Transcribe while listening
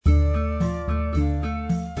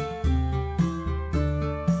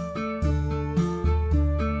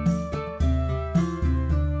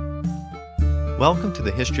Welcome to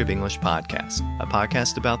the History of English podcast, a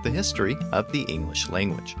podcast about the history of the English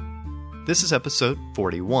language. This is episode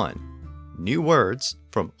 41, New Words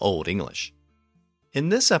from Old English. In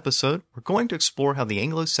this episode, we're going to explore how the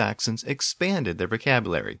Anglo-Saxons expanded their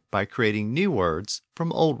vocabulary by creating new words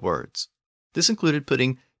from old words. This included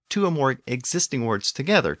putting two or more existing words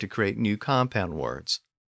together to create new compound words.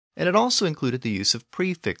 And it also included the use of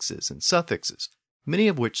prefixes and suffixes, many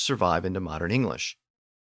of which survive into modern English.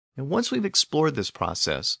 And once we've explored this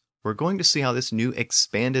process, we're going to see how this new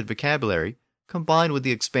expanded vocabulary combined with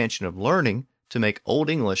the expansion of learning to make Old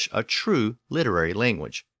English a true literary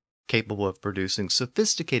language, capable of producing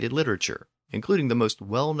sophisticated literature, including the most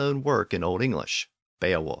well-known work in Old English,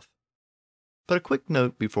 Beowulf. But a quick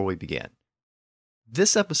note before we begin.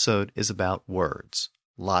 This episode is about words,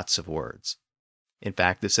 lots of words. In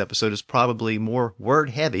fact, this episode is probably more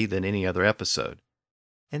word-heavy than any other episode.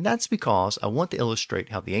 And that's because I want to illustrate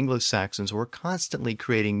how the Anglo-Saxons were constantly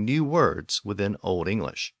creating new words within Old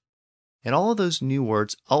English. And all of those new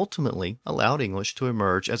words ultimately allowed English to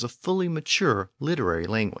emerge as a fully mature literary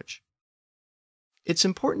language. It's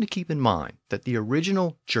important to keep in mind that the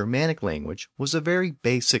original Germanic language was a very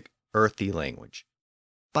basic, earthy language.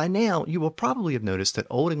 By now, you will probably have noticed that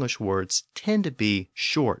Old English words tend to be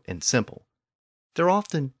short and simple. They're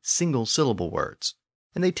often single-syllable words,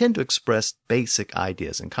 and they tend to express basic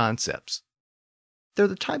ideas and concepts. They're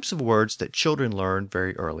the types of words that children learn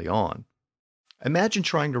very early on. Imagine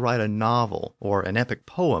trying to write a novel or an epic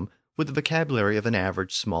poem with the vocabulary of an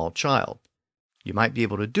average small child. You might be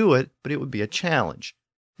able to do it, but it would be a challenge,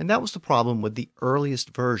 and that was the problem with the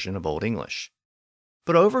earliest version of Old English.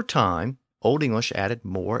 But over time, Old English added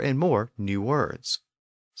more and more new words.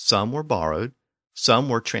 Some were borrowed, some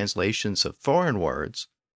were translations of foreign words,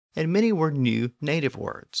 and many were new native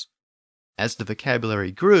words. As the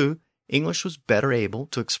vocabulary grew, English was better able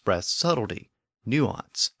to express subtlety,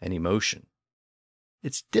 nuance, and emotion.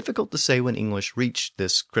 It's difficult to say when English reached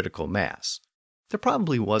this critical mass. There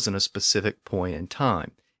probably wasn't a specific point in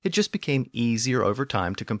time. It just became easier over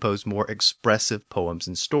time to compose more expressive poems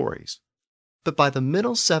and stories. But by the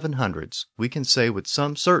middle 700s, we can say with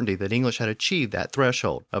some certainty that English had achieved that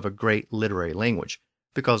threshold of a great literary language,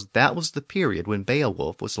 because that was the period when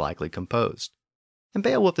Beowulf was likely composed. And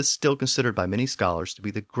Beowulf is still considered by many scholars to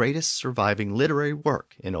be the greatest surviving literary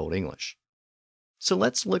work in Old English. So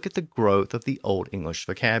let's look at the growth of the Old English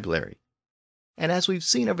vocabulary. And as we've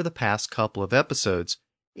seen over the past couple of episodes,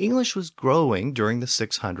 English was growing during the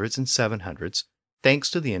 600s and 700s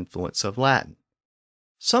thanks to the influence of Latin.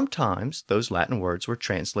 Sometimes those Latin words were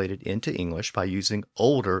translated into English by using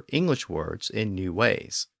older English words in new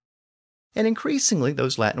ways. And increasingly,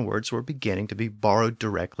 those Latin words were beginning to be borrowed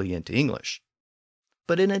directly into English.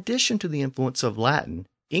 But in addition to the influence of Latin,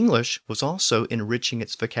 English was also enriching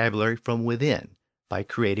its vocabulary from within by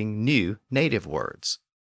creating new native words.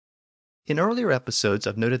 In earlier episodes,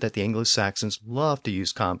 I've noted that the Anglo-Saxons loved to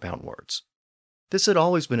use compound words. This had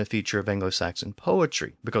always been a feature of Anglo-Saxon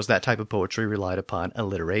poetry because that type of poetry relied upon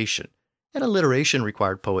alliteration. And alliteration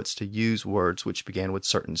required poets to use words which began with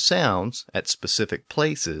certain sounds at specific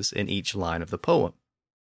places in each line of the poem.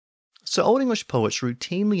 So Old English poets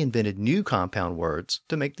routinely invented new compound words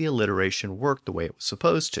to make the alliteration work the way it was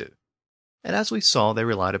supposed to. And as we saw, they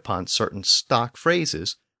relied upon certain stock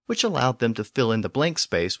phrases which allowed them to fill in the blank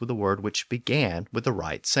space with a word which began with the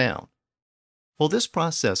right sound. Well, this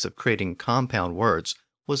process of creating compound words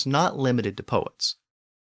was not limited to poets.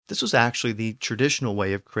 This was actually the traditional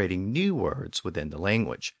way of creating new words within the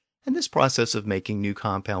language, and this process of making new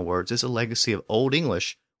compound words is a legacy of Old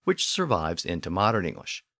English which survives into modern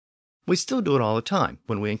English. We still do it all the time.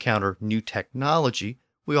 When we encounter new technology,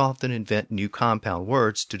 we often invent new compound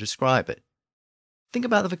words to describe it. Think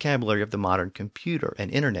about the vocabulary of the modern computer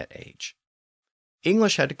and internet age.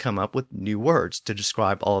 English had to come up with new words to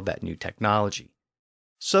describe all of that new technology.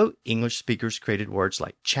 So English speakers created words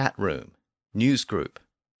like chat room, newsgroup,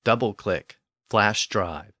 double click, flash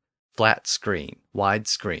drive, flat screen,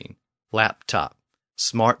 widescreen, laptop,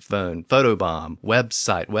 smartphone, photobomb,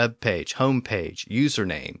 website, web page, homepage,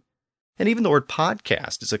 username. And even the word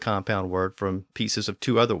podcast is a compound word from pieces of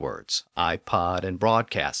two other words, iPod and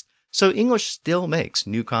broadcast. So English still makes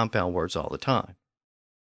new compound words all the time.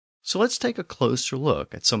 So let's take a closer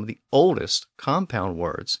look at some of the oldest compound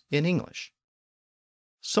words in English.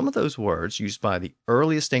 Some of those words used by the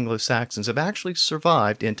earliest Anglo-Saxons have actually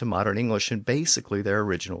survived into modern English in basically their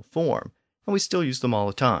original form, and we still use them all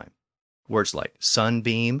the time. Words like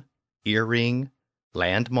sunbeam, earring,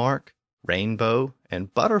 landmark, rainbow,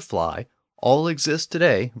 and butterfly all exist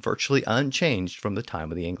today virtually unchanged from the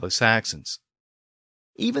time of the Anglo-Saxons.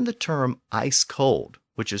 Even the term ice cold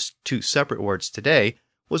which is two separate words today,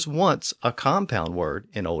 was once a compound word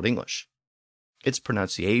in Old English. Its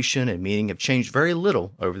pronunciation and meaning have changed very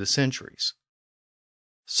little over the centuries.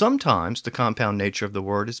 Sometimes the compound nature of the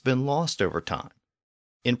word has been lost over time.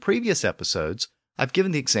 In previous episodes, I've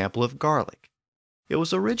given the example of garlic. It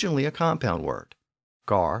was originally a compound word,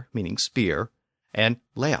 gar meaning spear, and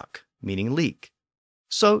leach meaning leek.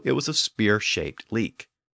 So it was a spear-shaped leek.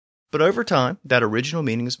 But over time, that original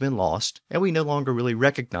meaning has been lost, and we no longer really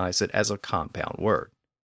recognize it as a compound word.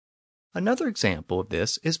 Another example of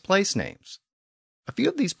this is place names. A few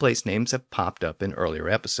of these place names have popped up in earlier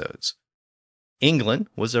episodes. England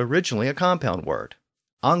was originally a compound word,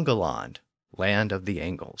 Angeland, land of the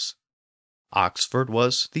Angles. Oxford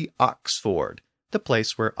was the Oxford, the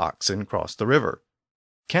place where oxen crossed the river.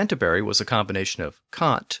 Canterbury was a combination of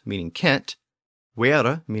Cant, meaning Kent,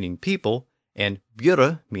 Were, meaning people, and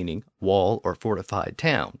Bure, meaning wall or fortified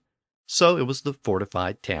town. So it was the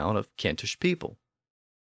fortified town of Kentish people.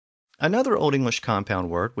 Another Old English compound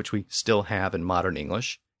word, which we still have in modern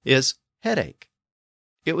English, is headache.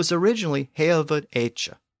 It was originally heavad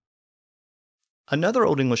eche. Another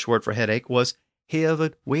Old English word for headache was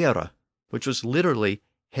heavad were, which was literally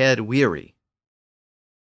head weary.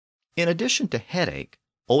 In addition to headache,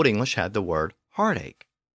 Old English had the word heartache,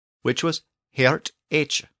 which was hert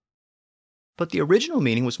eche. But the original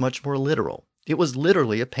meaning was much more literal. It was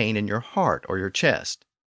literally a pain in your heart or your chest.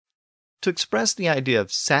 To express the idea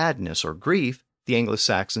of sadness or grief, the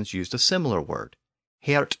Anglo-Saxons used a similar word,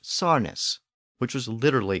 hjertsornes, which was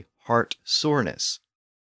literally heart soreness.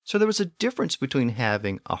 So there was a difference between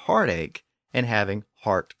having a heartache and having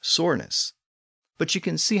heart soreness. But you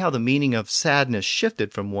can see how the meaning of sadness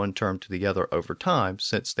shifted from one term to the other over time,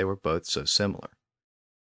 since they were both so similar.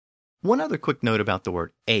 One other quick note about the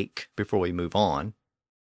word ache before we move on.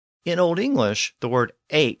 In Old English, the word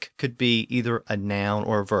ache could be either a noun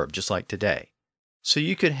or a verb, just like today. So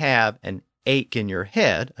you could have an ache in your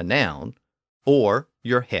head, a noun, or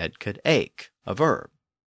your head could ache, a verb.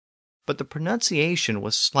 But the pronunciation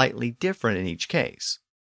was slightly different in each case.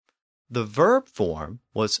 The verb form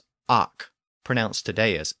was ach, pronounced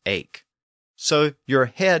today as ache. So your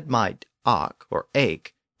head might ach or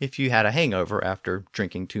ache if you had a hangover after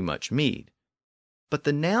drinking too much mead. But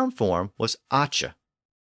the noun form was acha.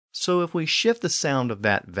 So if we shift the sound of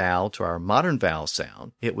that vowel to our modern vowel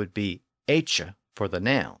sound, it would be acha for the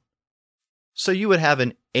noun. So you would have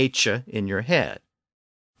an acha in your head,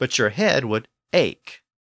 but your head would ache.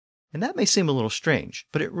 And that may seem a little strange,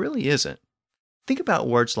 but it really isn't. Think about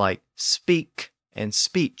words like speak and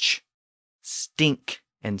speech, stink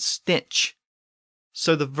and stench.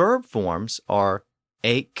 So the verb forms are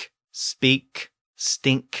ache, speak,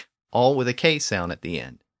 stink, all with a K sound at the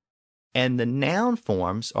end. And the noun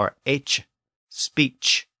forms are h,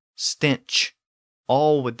 speech, stench,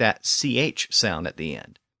 all with that ch sound at the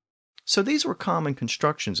end. So these were common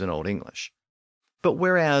constructions in Old English. But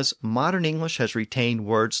whereas modern English has retained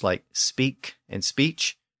words like speak and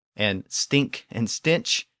speech and stink and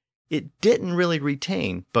stench, it didn't really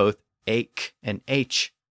retain both ache and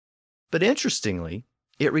h. But interestingly,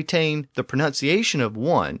 it retained the pronunciation of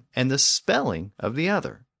one and the spelling of the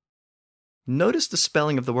other. Notice the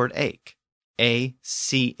spelling of the word ache,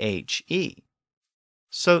 A-C-H-E.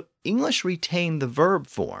 So English retained the verb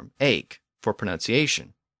form, ache, for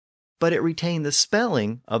pronunciation, but it retained the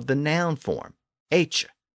spelling of the noun form, h.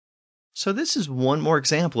 So this is one more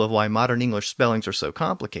example of why modern English spellings are so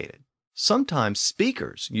complicated. Sometimes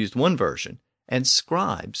speakers used one version and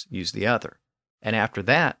scribes used the other, and after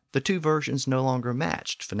that, the two versions no longer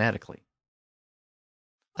matched phonetically.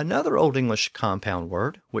 Another Old English compound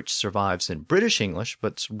word, which survives in British English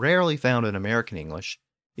but's rarely found in American English,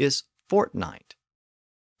 is fortnight.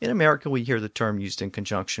 In America, we hear the term used in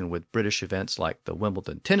conjunction with British events like the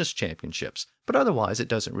Wimbledon Tennis Championships, but otherwise it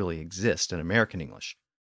doesn't really exist in American English.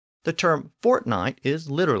 The term fortnight is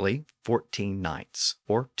literally 14 nights,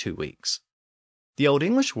 or 2 weeks. The Old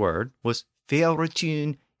English word was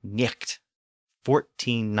 14 nicht,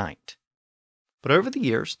 14 night. But over the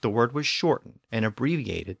years, the word was shortened and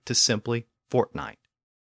abbreviated to simply fortnight.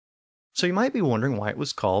 So you might be wondering why it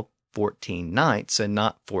was called 14 nights and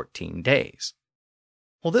not 14 days.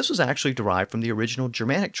 Well, this was actually derived from the original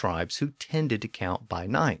Germanic tribes who tended to count by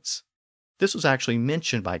nights. This was actually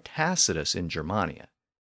mentioned by Tacitus in Germania.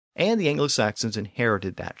 And the Anglo-Saxons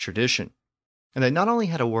inherited that tradition. And they not only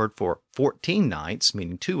had a word for 14 nights,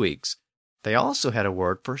 meaning 2 weeks, they also had a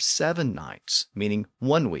word for 7 nights, meaning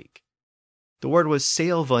 1 week. The word was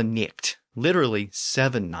Selva-nicht, literally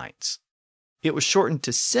 7 nights. It was shortened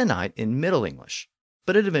to sennight in Middle English,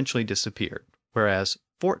 but it eventually disappeared, whereas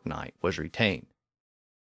fortnight was retained.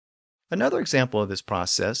 Another example of this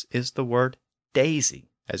process is the word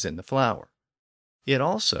daisy, as in the flower. It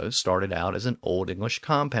also started out as an Old English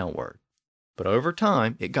compound word, but over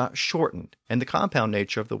time it got shortened and the compound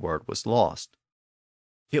nature of the word was lost.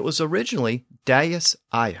 It was originally dais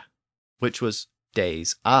eye, which was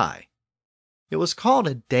day's eye. It was called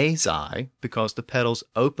a day's eye because the petals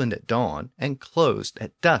opened at dawn and closed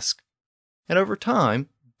at dusk, and over time,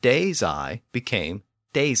 day's eye became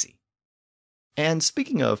daisy. And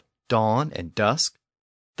speaking of dawn and dusk,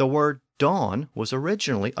 the word dawn was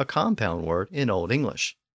originally a compound word in Old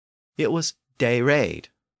English. It was day-rayed,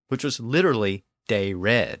 which was literally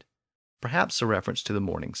day-red, perhaps a reference to the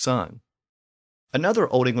morning sun. Another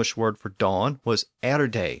Old English word for dawn was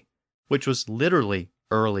erday, which was literally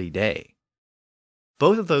early day.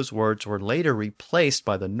 Both of those words were later replaced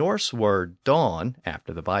by the Norse word dawn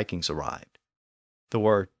after the Vikings arrived. The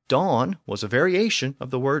word dawn was a variation of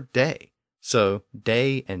the word day, so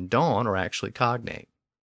day and dawn are actually cognate.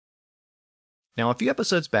 Now, a few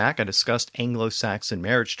episodes back, I discussed Anglo-Saxon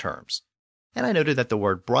marriage terms, and I noted that the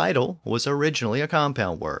word bridal was originally a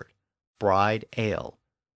compound word, bride ale,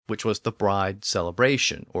 which was the bride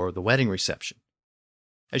celebration or the wedding reception.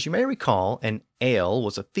 As you may recall, an ale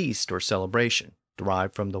was a feast or celebration,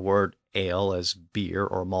 derived from the word ale as beer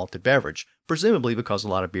or malted beverage, presumably because a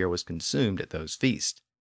lot of beer was consumed at those feasts.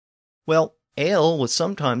 Well, ale was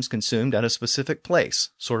sometimes consumed at a specific place,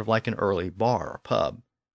 sort of like an early bar or pub.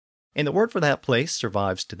 And the word for that place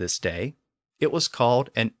survives to this day. It was called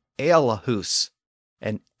an alehouse,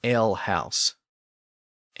 an alehouse.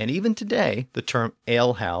 And even today, the term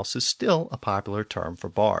alehouse is still a popular term for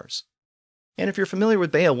bars. And if you're familiar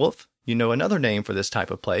with Beowulf, you know another name for this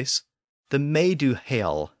type of place, the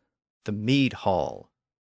Meadhall, the mead hall.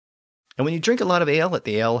 And when you drink a lot of ale at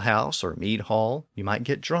the alehouse or mead hall, you might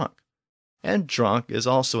get drunk. And drunk is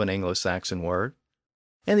also an Anglo-Saxon word.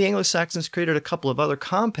 And the Anglo-Saxons created a couple of other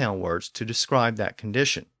compound words to describe that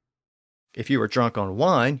condition. If you were drunk on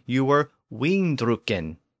wine, you were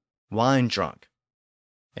weindrucken, wine drunk.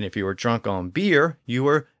 And if you were drunk on beer, you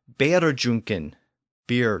were beerjunken,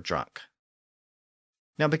 beer drunk.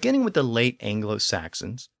 Now, beginning with the late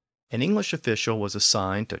Anglo-Saxons, an English official was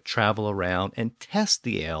assigned to travel around and test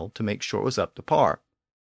the ale to make sure it was up to par.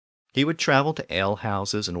 He would travel to ale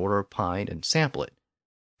houses and order a pint and sample it.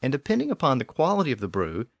 And depending upon the quality of the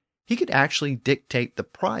brew, he could actually dictate the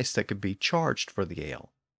price that could be charged for the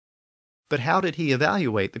ale. But how did he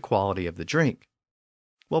evaluate the quality of the drink?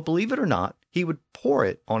 Well, believe it or not, he would pour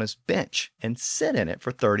it on his bench and sit in it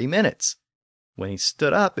for 30 minutes. When he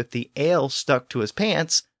stood up, if the ale stuck to his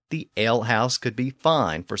pants, the alehouse could be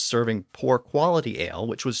fined for serving poor quality ale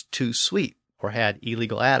which was too sweet or had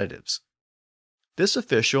illegal additives. This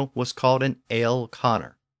official was called an ale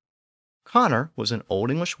conner. Conner was an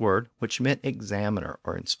Old English word which meant examiner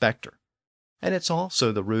or inspector, and it's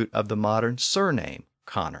also the root of the modern surname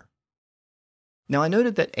Conner. Now, I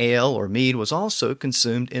noted that ale or mead was also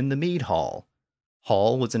consumed in the mead hall.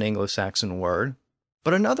 Hall was an Anglo-Saxon word,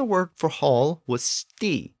 but another word for hall was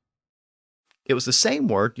stee. It was the same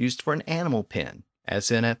word used for an animal pen,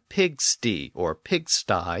 as in a pigsty or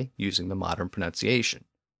pigsty, using the modern pronunciation.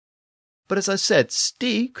 But as I said,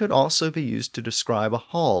 stee could also be used to describe a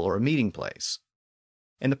hall or a meeting place.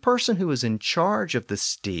 And the person who was in charge of the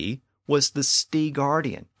stee was the stee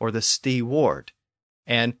guardian or the stee ward.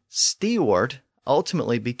 And steward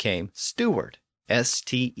ultimately became steward,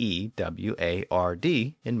 S-T-E-W-A-R-D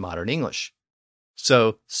in modern English.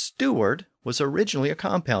 So steward was originally a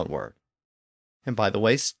compound word. And by the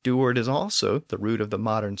way, steward is also the root of the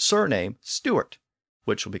modern surname Stuart,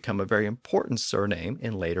 which will become a very important surname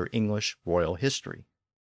in later English royal history.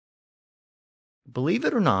 Believe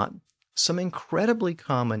it or not, some incredibly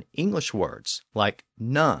common English words like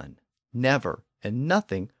none, never, and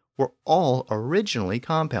nothing were all originally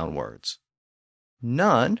compound words.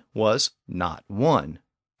 None was not one,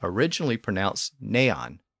 originally pronounced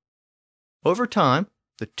neon. Over time,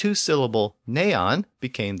 the two-syllable neon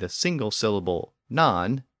became the single-syllable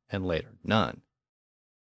non, and later none.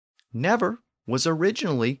 Never was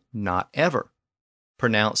originally not ever,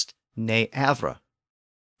 pronounced ne-avra.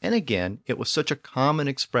 And again, it was such a common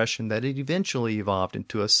expression that it eventually evolved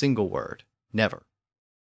into a single word, never.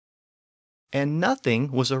 And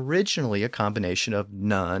nothing was originally a combination of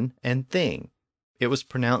none and thing. It was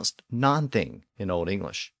pronounced non-thing in Old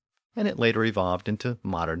English, and it later evolved into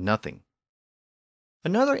modern nothing.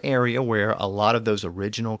 Another area where a lot of those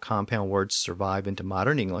original compound words survive into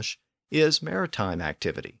modern English is maritime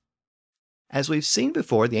activity. As we've seen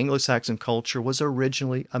before, the Anglo-Saxon culture was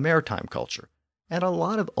originally a maritime culture, and a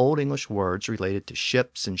lot of Old English words related to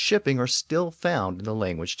ships and shipping are still found in the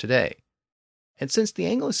language today. And since the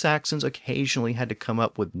Anglo-Saxons occasionally had to come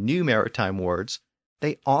up with new maritime words,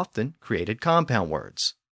 they often created compound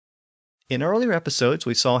words. In earlier episodes,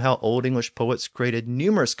 we saw how Old English poets created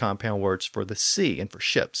numerous compound words for the sea and for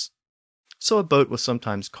ships. So a boat was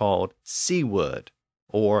sometimes called seawood,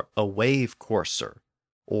 or a wave courser,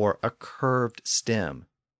 or a curved stem.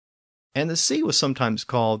 And the sea was sometimes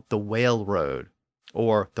called the whale road,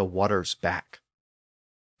 or the water's back.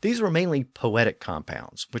 These were mainly poetic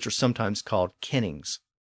compounds, which are sometimes called kennings.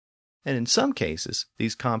 And in some cases,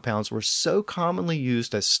 these compounds were so commonly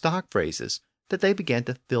used as stock phrases that they began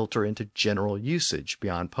to filter into general usage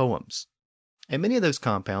beyond poems. And many of those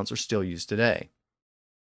compounds are still used today.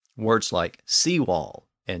 Words like seawall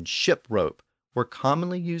and ship rope were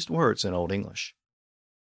commonly used words in Old English.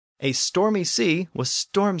 A stormy sea was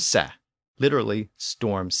stormsa, literally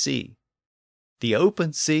storm sea. The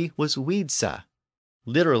open sea was weedsa,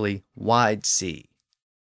 literally wide sea.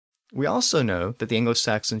 We also know that the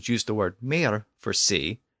Anglo-Saxons used the word mer for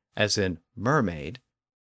sea, as in mermaid.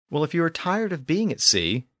 Well, if you were tired of being at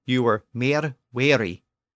sea, you were mer weary,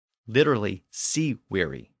 literally sea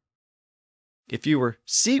weary. If you were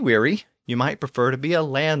sea weary, you might prefer to be a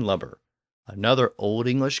landlubber, another Old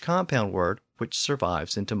English compound word which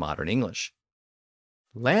survives into modern English.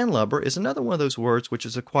 Landlubber is another one of those words which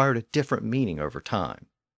has acquired a different meaning over time.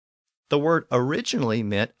 The word originally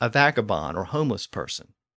meant a vagabond or homeless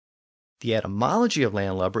person. The etymology of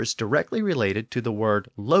landlubber is directly related to the word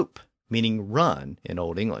lope, meaning run in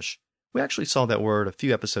Old English. We actually saw that word a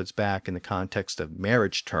few episodes back in the context of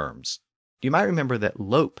marriage terms. You might remember that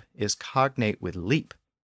lope is cognate with leap,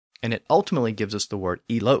 and it ultimately gives us the word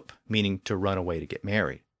elope, meaning to run away to get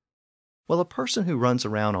married. Well, a person who runs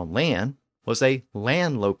around on land was a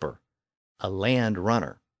landloper, a land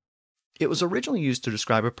runner. It was originally used to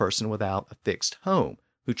describe a person without a fixed home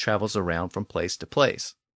who travels around from place to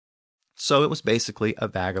place. So it was basically a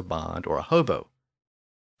vagabond or a hobo.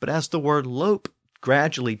 But as the word lope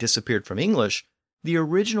gradually disappeared from English, the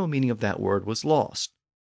original meaning of that word was lost.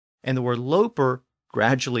 And the word loper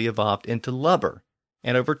gradually evolved into lubber.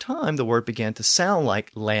 And over time, the word began to sound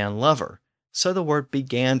like landlover. So the word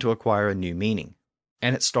began to acquire a new meaning.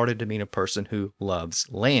 And it started to mean a person who loves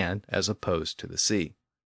land as opposed to the sea.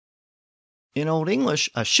 In Old English,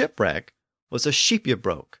 a shipwreck was a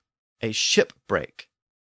skipbruk, a ship break.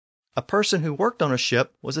 A person who worked on a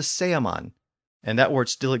ship was a seaman, and that word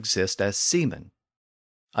still exists as seaman.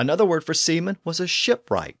 Another word for seaman was a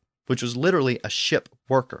shipwright, which was literally a ship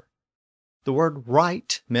worker. The word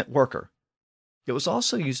wright meant worker. It was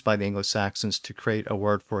also used by the Anglo-Saxons to create a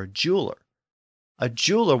word for a jeweler. A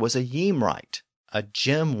jeweler was a yeamwright, a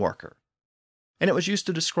gem worker. And it was used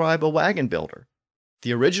to describe a wagon builder.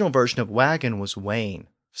 The original version of wagon was wain,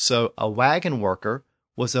 so a wagon worker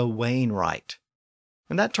was a wainwright.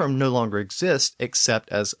 And that term no longer exists except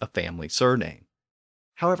as a family surname.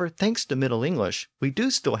 However, thanks to Middle English, we do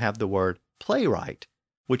still have the word playwright,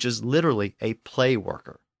 which is literally a play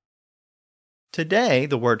worker. Today,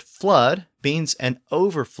 the word flood means an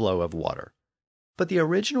overflow of water, but the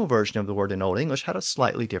original version of the word in Old English had a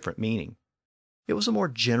slightly different meaning. It was a more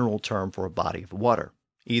general term for a body of water,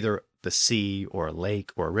 either the sea or a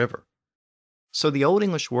lake or a river. So the Old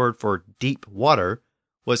English word for deep water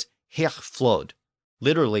was heachflod,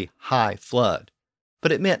 literally high flood,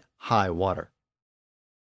 but it meant high water.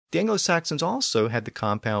 The Anglo-Saxons also had the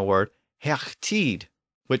compound word hechtide,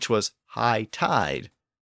 which was high tide.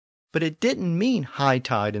 But it didn't mean high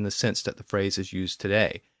tide in the sense that the phrase is used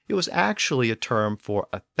today. It was actually a term for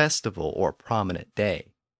a festival or prominent day.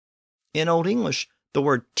 In Old English, the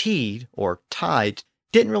word tide or tide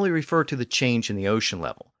didn't really refer to the change in the ocean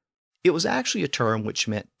level. It was actually a term which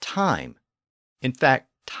meant time. In fact,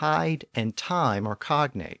 tide and time are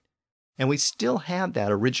cognate, and we still have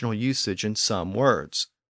that original usage in some words.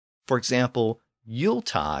 For example,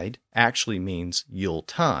 Yuletide actually means Yule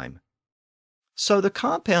time. So the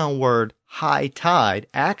compound word high tide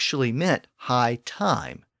actually meant high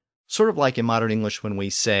time, sort of like in modern English when we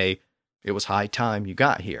say, it was high time you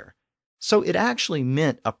got here. So it actually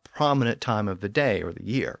meant a prominent time of the day or the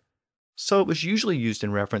year. So it was usually used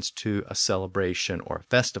in reference to a celebration or a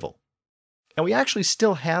festival. And we actually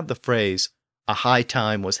still have the phrase, a high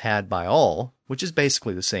time was had by all, which is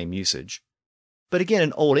basically the same usage. But again,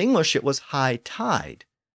 in Old English, it was high tide.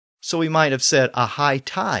 So we might have said a high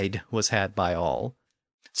tide was had by all.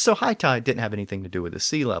 So high tide didn't have anything to do with the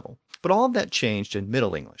sea level. But all of that changed in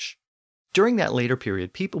Middle English. During that later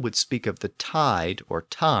period, people would speak of the tide or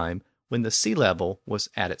time when the sea level was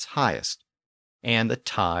at its highest, and the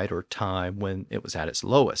tide or time when it was at its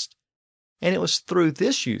lowest. And it was through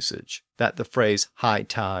this usage that the phrase high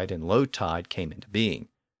tide and low tide came into being.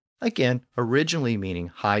 again, originally meaning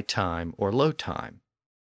high time or low time.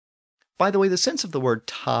 By the way, the sense of the word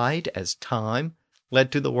tide as time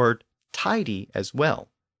led to the word tidy as well.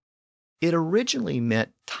 It originally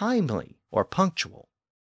meant timely or punctual,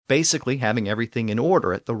 basically having everything in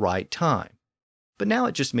order at the right time. But now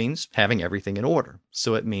it just means having everything in order,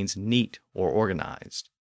 so it means neat or organized.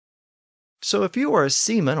 So if you were a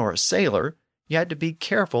seaman or a sailor, you had to be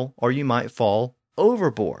careful or you might fall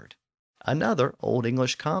overboard. Another Old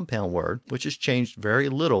English compound word which has changed very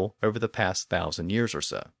little over the past 1,000 years or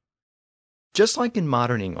so. Just like in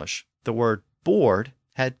modern English, the word board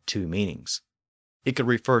had two meanings. It could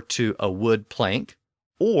refer to a wood plank,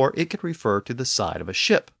 or it could refer to the side of a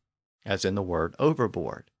ship, as in the word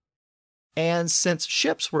overboard. And since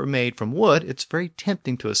ships were made from wood, it's very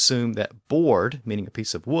tempting to assume that board, meaning a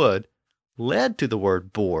piece of wood, led to the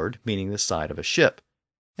word board, meaning the side of a ship.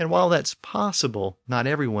 And while that's possible, not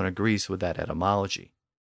everyone agrees with that etymology.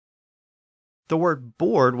 The word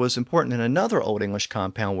board was important in another Old English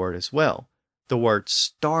compound word as well, the word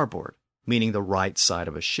starboard, meaning the right side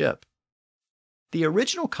of a ship. The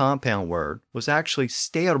original compound word was actually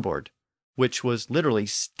steerboard, which was literally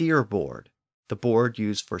steerboard, the board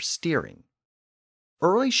used for steering.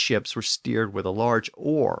 Early ships were steered with a large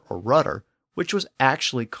oar or rudder, which was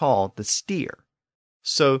actually called the steer.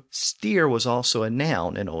 So steer was also a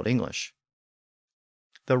noun in Old English.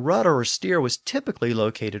 The rudder or steer was typically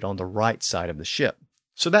located on the right side of the ship,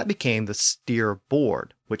 so that became the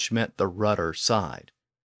steerboard, which meant the rudder side.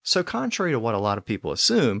 So contrary to what a lot of people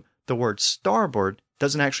assume, the word starboard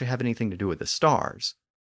doesn't actually have anything to do with the stars.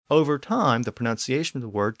 Over time, the pronunciation of the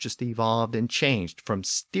word just evolved and changed from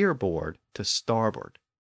steerboard to starboard.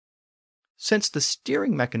 Since the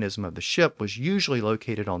steering mechanism of the ship was usually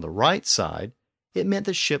located on the right side, it meant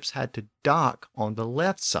the ships had to dock on the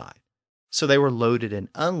left side, so they were loaded and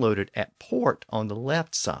unloaded at port on the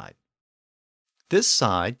left side. This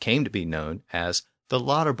side came to be known as the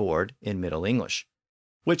larboard in Middle English,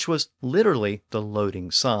 which was literally the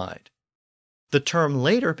loading side. The term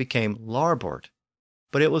later became larboard,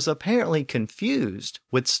 but it was apparently confused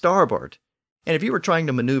with starboard. And if you were trying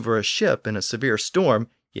to maneuver a ship in a severe storm,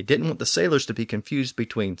 you didn't want the sailors to be confused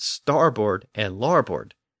between starboard and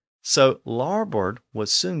larboard. So larboard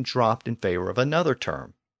was soon dropped in favor of another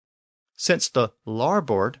term. Since the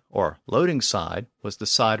larboard, or loading side, was the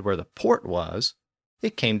side where the port was,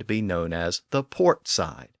 it came to be known as the port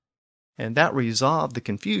side. And that resolved the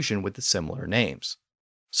confusion with the similar names.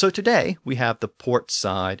 So today we have the port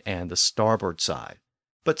side and the starboard side.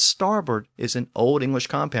 But starboard is an Old English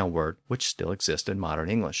compound word which still exists in modern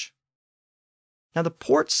English. Now the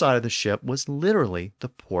port side of the ship was literally the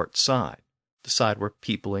port side, the side where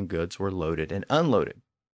people and goods were loaded and unloaded.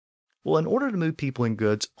 Well, in order to move people and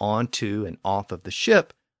goods onto and off of the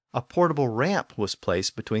ship, a portable ramp was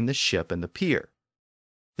placed between the ship and the pier.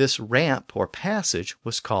 This ramp or passage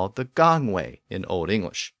was called the gangway in Old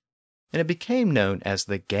English, and it became known as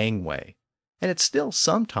the gangway, and it's still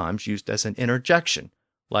sometimes used as an interjection,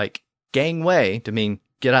 like gangway to mean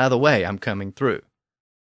get out of the way, I'm coming through.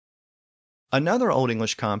 Another Old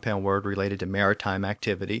English compound word related to maritime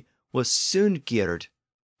activity was soundgird,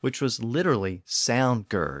 which was literally sound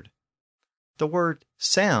gird. The word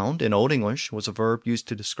sound in Old English was a verb used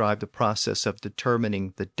to describe the process of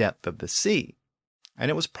determining the depth of the sea,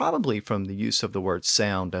 and it was probably from the use of the word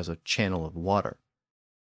sound as a channel of water.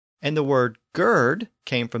 And the word gird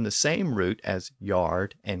came from the same root as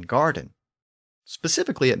yard and garden.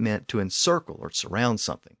 Specifically, it meant to encircle or surround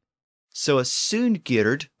something. So a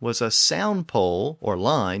soundgird was a sound pole or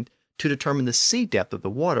line to determine the sea depth of the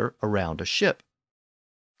water around a ship.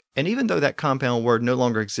 And even though that compound word no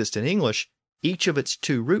longer exists in English, each of its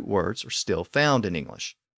two root words are still found in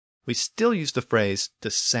English. We still use the phrase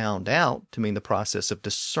to sound out to mean the process of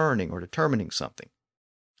discerning or determining something.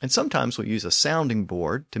 And sometimes we use a sounding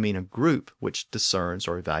board to mean a group which discerns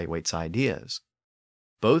or evaluates ideas.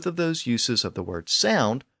 Both of those uses of the word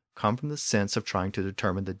sound come from the sense of trying to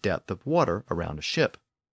determine the depth of water around a ship.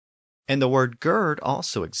 And the word gird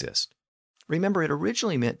also exists. Remember, it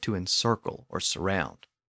originally meant to encircle or surround.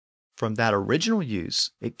 From that original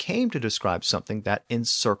use, it came to describe something that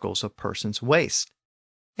encircles a person's waist.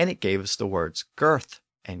 And it gave us the words girth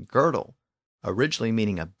and girdle, originally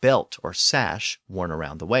meaning a belt or sash worn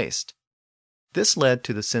around the waist. This led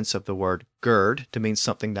to the sense of the word gird to mean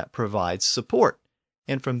something that provides support,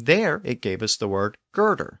 and from there it gave us the word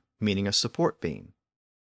girder, meaning a support beam.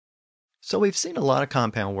 So we've seen a lot of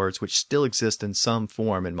compound words which still exist in some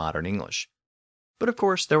form in modern English. But of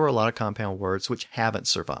course, there were a lot of compound words which haven't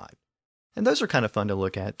survived. And those are kind of fun to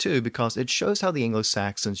look at too, because it shows how the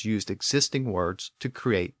Anglo-Saxons used existing words to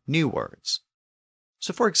create new words.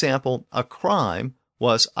 So, for example, a crime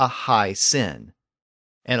was a high sin,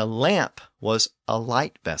 and a lamp was a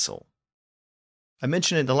light vessel. I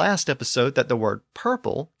mentioned in the last episode that the word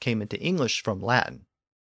purple came into English from Latin.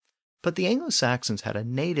 But the Anglo-Saxons had a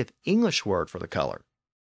native English word for the color.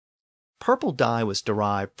 Purple dye was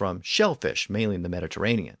derived from shellfish, mainly in the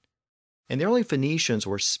Mediterranean. And the early Phoenicians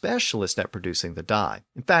were specialists at producing the dye.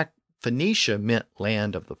 In fact, Phoenicia meant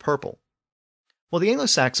land of the purple. Well, the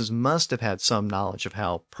Anglo-Saxons must have had some knowledge of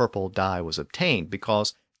how purple dye was obtained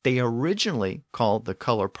because they originally called the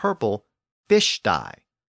color purple fish dye.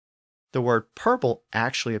 The word purple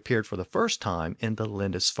actually appeared for the first time in the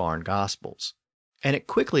Lindisfarne Gospels, and it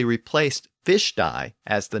quickly replaced fish dye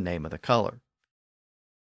as the name of the color.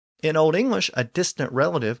 In Old English, a distant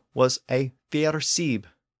relative was a ver sib,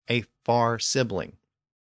 a far sibling.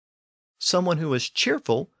 Someone who was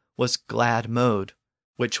cheerful was glad mode,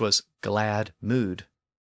 which was glad mood.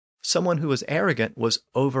 Someone who was arrogant was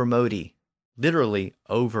overmody, literally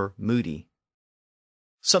over moody.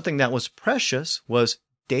 Something that was precious was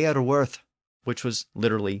dear worth, which was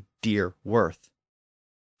literally dear worth.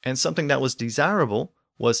 And something that was desirable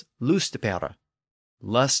was lustbare,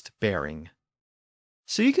 lust-bearing.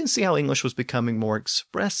 So you can see how English was becoming more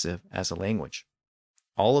expressive as a language.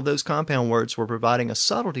 All of those compound words were providing a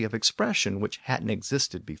subtlety of expression which hadn't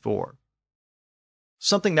existed before.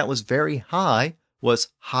 Something that was very high was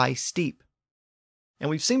high steep. And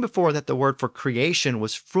we've seen before that the word for creation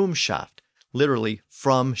was frumschaft, literally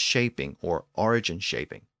from shaping or origin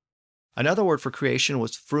shaping. Another word for creation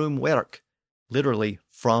was frumwerk, literally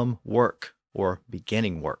from work or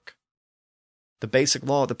beginning work. The basic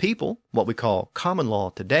law of the people, what we call common law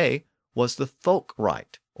today, was the folk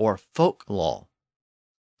right or folk law.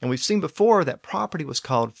 And we've seen before that property was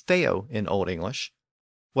called feo in Old English.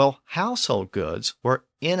 Well, household goods were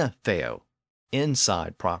inna feo,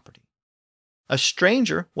 inside property. A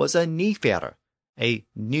stranger was a nefarer, a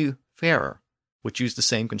new farer, which used the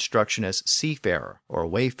same construction as seafarer or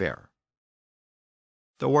wayfarer.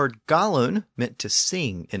 The word galun meant to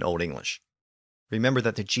sing in Old English. Remember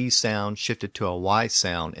that the G sound shifted to a Y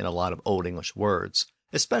sound in a lot of Old English words,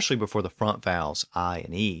 especially before the front vowels I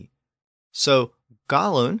and E. So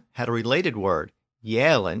galun had a related word,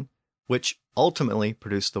 yelin, which ultimately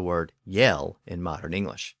produced the word yell in modern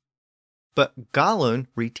English. But galun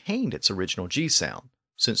retained its original G sound,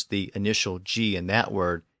 since the initial G in that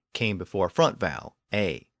word came before a front vowel,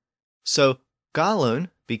 A. So galun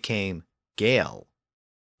became gale.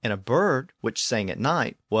 And a bird which sang at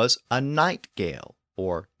night was a nightingale,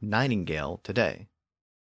 or nightingale today.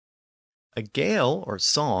 A gale or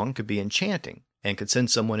song could be enchanting and could send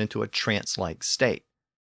someone into a trance-like state.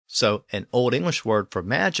 So an Old English word for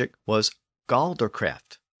magic was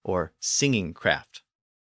galderkraft, or singing craft.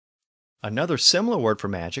 Another similar word for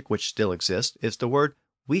magic which still exists is the word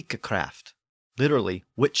witchcraft, literally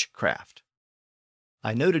witchcraft.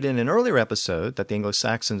 I noted in an earlier episode that the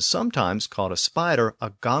Anglo-Saxons sometimes called a spider a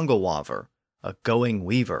gangawaver, a going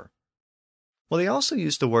weaver. Well, they also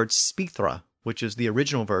used the word spithra, which is the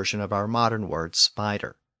original version of our modern word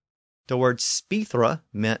spider. The word spithra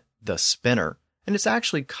meant the spinner, and it's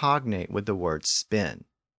actually cognate with the word spin.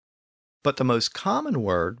 But the most common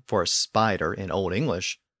word for a spider in Old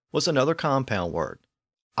English was another compound word,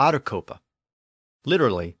 otterkopa,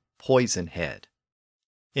 literally poison head.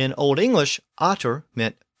 In Old English, otter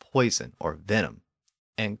meant poison or venom,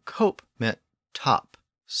 and cope meant top,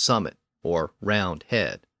 summit, or round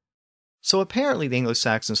head. So apparently the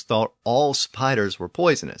Anglo-Saxons thought all spiders were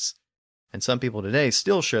poisonous, and some people today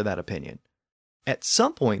still share that opinion. At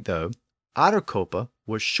some point, though, otterkopa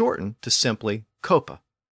was shortened to simply copa,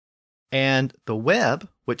 and the web,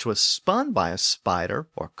 which was spun by a spider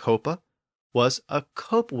or copa, was a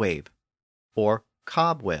copeweb, or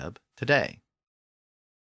cobweb today.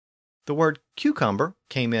 The word cucumber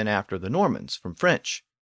came in after the Normans from French,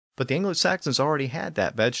 but the Anglo-Saxons already had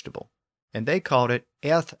that vegetable, and they called it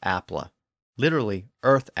airthapla, literally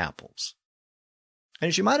earth apples. And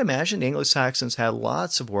as you might imagine, the Anglo-Saxons had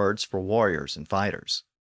lots of words for warriors and fighters.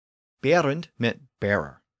 Berend meant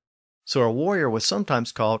bearer, so a warrior was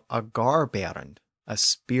sometimes called a garberend, a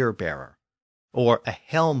spear bearer, or a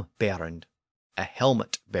helmberend, a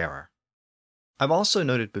helmet bearer. I've also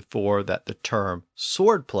noted before that the term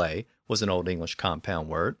swordplay was an Old English compound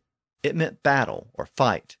word. It meant battle or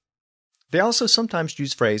fight. They also sometimes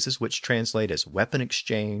use phrases which translate as weapon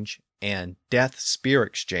exchange and death spear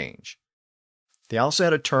exchange. They also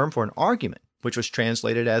had a term for an argument, which was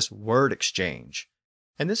translated as word exchange.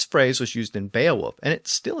 And this phrase was used in Beowulf, and it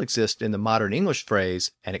still exists in the modern English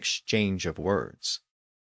phrase, an exchange of words.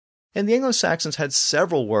 And the Anglo-Saxons had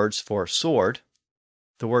several words for sword.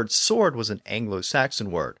 The word sword was an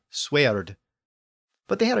Anglo-Saxon word, swerd.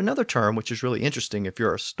 But they had another term which is really interesting if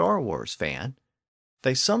you're a Star Wars fan.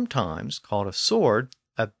 They sometimes called a sword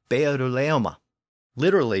a beoduleoma,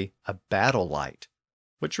 literally a battle light,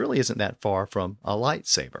 which really isn't that far from a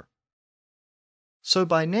lightsaber. So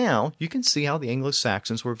by now, you can see how the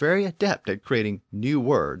Anglo-Saxons were very adept at creating new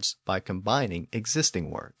words by combining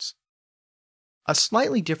existing words. A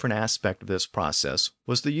slightly different aspect of this process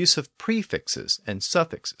was the use of prefixes and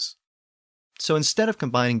suffixes. So instead of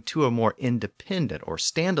combining two or more independent or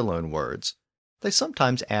standalone words, they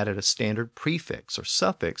sometimes added a standard prefix or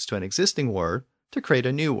suffix to an existing word to create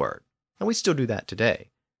a new word. And we still do that today.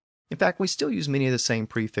 In fact, we still use many of the same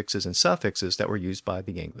prefixes and suffixes that were used by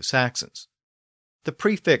the Anglo-Saxons. The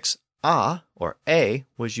prefix a or a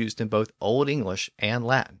was used in both Old English and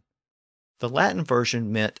Latin. The Latin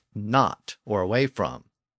version meant not or away from,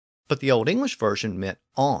 but the Old English version meant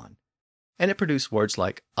on, and it produced words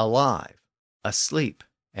like alive, asleep,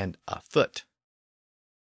 and afoot.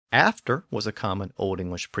 After was a common Old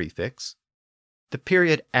English prefix. The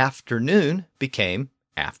period afternoon became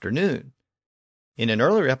afternoon. In an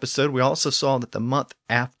earlier episode, we also saw that the month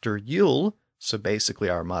after Yule, so basically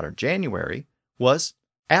our modern January, was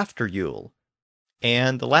after Yule,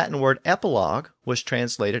 and the Latin word epilogue was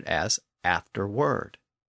translated as afterward.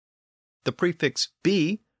 The prefix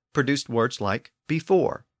be produced words like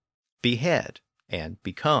before, behead, and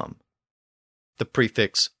become. The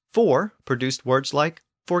prefix for produced words like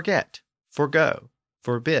forget, forgo,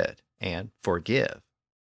 forbid, and forgive.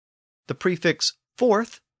 The prefix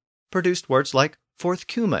forth produced words like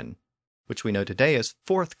forthcoming, which we know today as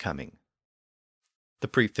forthcoming. The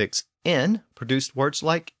prefix in produced words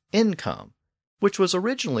like income, which was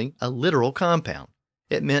originally a literal compound.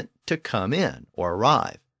 It meant to come in or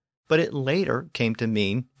arrive, but it later came to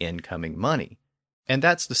mean incoming money, and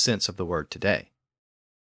that's the sense of the word today.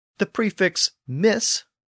 The prefix mis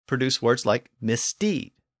produced words like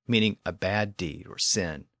misdeed, meaning a bad deed or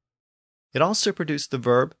sin. It also produced the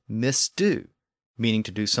verb misdo, meaning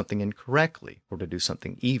to do something incorrectly or to do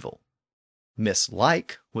something evil.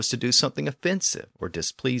 Mislike was to do something offensive or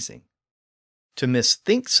displeasing. To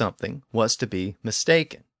misthink something was to be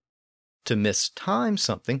mistaken. To mistime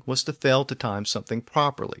something was to fail to time something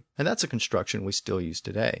properly, and that's a construction we still use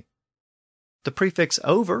today. The prefix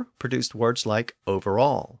over produced words like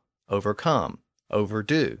overall, overcome,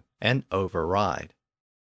 overdo, and override.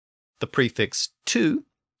 The prefix to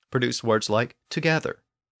produced words like together,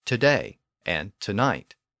 today, and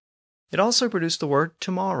tonight. It also produced the word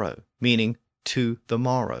tomorrow, meaning to the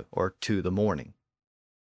morrow or to the morning.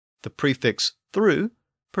 The prefix through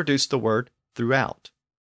produced the word throughout.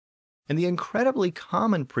 And the incredibly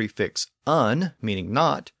common prefix un, meaning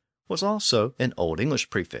not, was also an Old English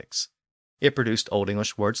prefix. It produced Old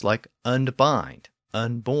English words like unbind,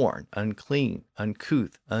 unborn, unclean,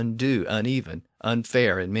 uncouth, undo, uneven,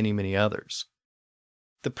 unfair, and many, many others.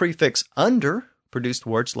 The prefix under produced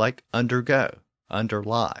words like undergo,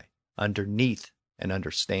 underlie, underneath, and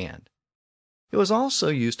understand. It was also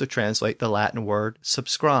used to translate the Latin word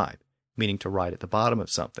subscribe, meaning to write at the bottom of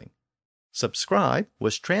something. Subscribe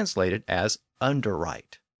was translated as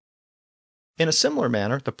underwrite. In a similar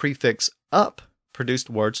manner, the prefix up produced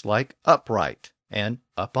words like upright and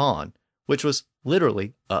up on, which was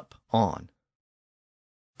literally up on.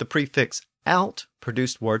 The prefix out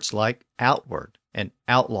produced words like outward and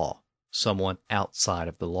outlaw, someone outside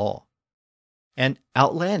of the law. And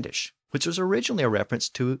outlandish, which was originally a reference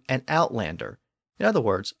to an outlander, in other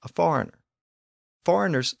words, a foreigner.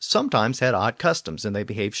 Foreigners sometimes had odd customs and they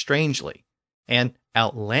behaved strangely, and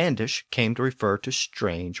outlandish came to refer to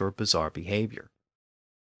strange or bizarre behavior.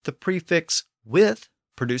 The prefix with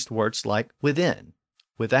produced words like within,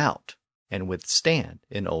 without, and withstand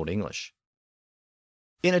in Old English.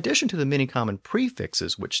 In addition to the many common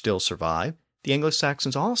prefixes which still survive, the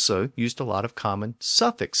Anglo-Saxons also used a lot of common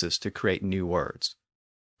suffixes to create new words.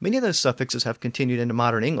 Many of those suffixes have continued into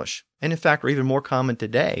modern English, and in fact are even more common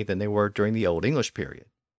today than they were during the Old English period.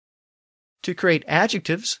 To create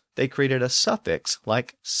adjectives, they created a suffix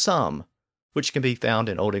like some, which can be found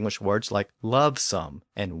in Old English words like lovesome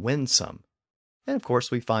and winsome. And of course,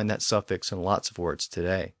 we find that suffix in lots of words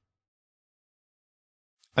today.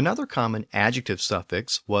 Another common adjective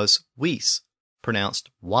suffix was wise, pronounced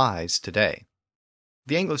wise today.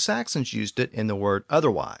 The Anglo-Saxons used it in the word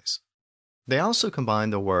otherwise. They also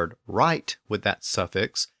combined the word right with that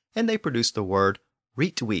suffix, and they produced the word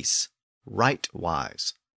reitwise,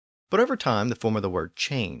 right-wise. But over time, the form of the word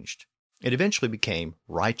changed. It eventually became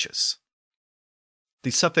righteous. The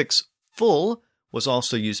suffix full was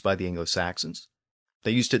also used by the Anglo-Saxons.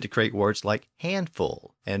 They used it to create words like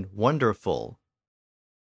handful and wonderful.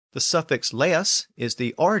 The suffix "leas" is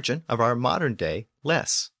the origin of our modern-day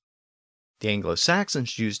less. The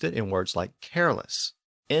Anglo-Saxons used it in words like careless,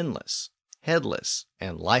 endless, headless,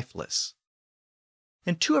 and lifeless.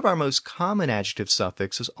 And two of our most common adjective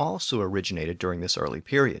suffixes also originated during this early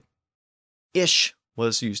period. "Ish"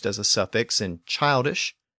 was used as a suffix in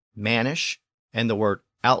childish, mannish, and the word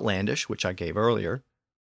outlandish, which I gave earlier.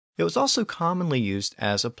 It was also commonly used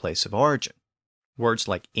as a place of origin. Words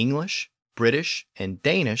like English, British, and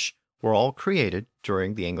Danish were all created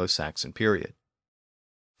during the Anglo-Saxon period.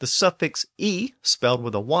 The suffix "e", spelled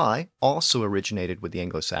with a Y, also originated with the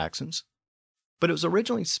Anglo-Saxons, but it was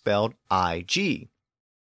originally spelled "ig".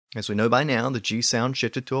 As we know by now, the G sound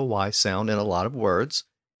shifted to a Y sound in a lot of words,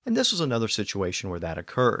 and this was another situation where that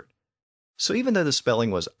occurred. So even though the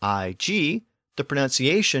spelling was "ig", the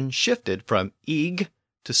pronunciation shifted from "ig"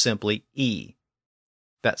 to simply "e".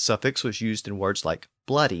 That suffix was used in words like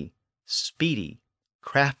bloody, speedy,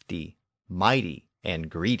 crafty, mighty, and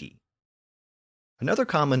greedy. Another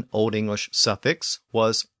common Old English suffix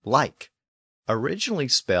was like, originally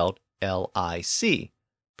spelled L-I-C,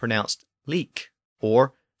 pronounced leek,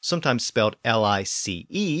 or sometimes spelled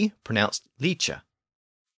L-I-C-E, pronounced leecha.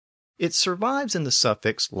 It survives in the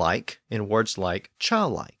suffix like in words like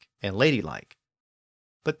childlike and ladylike.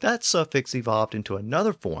 But that suffix evolved into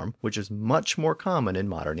another form which is much more common in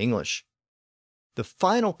modern English. The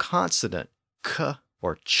final consonant, k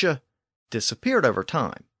or ch, disappeared over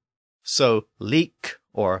time. So leek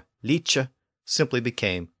or leecha simply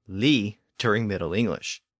became lee during Middle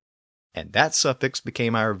English. And that suffix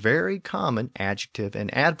became our very common adjective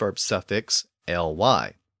and adverb suffix,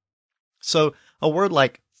 ly. So a word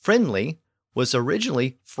like friendly was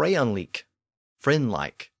originally freonlik,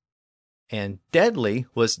 friend-like, and deadly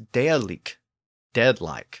was deadlik,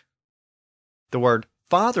 dead-like. The word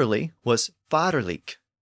fatherly was vaderlik,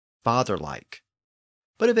 father-like.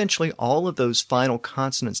 But eventually all of those final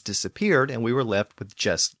consonants disappeared and we were left with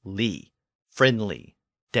just lee, friendly,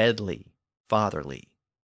 deadly, fatherly.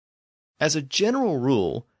 As a general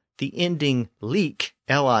rule, the ending leek,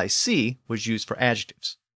 L-I-C, was used for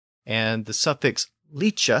adjectives, and the suffix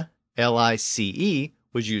leecha, L-I-C-E,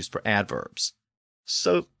 was used for adverbs.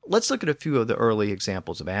 So let's look at a few of the early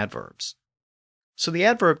examples of adverbs. So the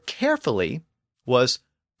adverb carefully was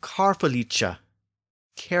carefullycha,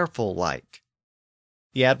 careful-like.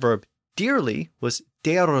 The adverb dearly was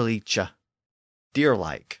dearlycha,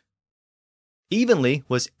 dear-like. Evenly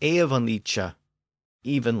was evenlycha,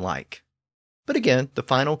 even-like. But again, the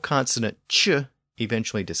final consonant ch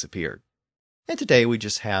eventually disappeared. And today we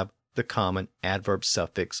just have the common adverb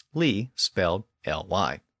suffix ly, spelled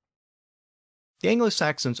ly. The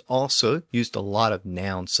Anglo-Saxons also used a lot of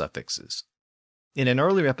noun suffixes. In an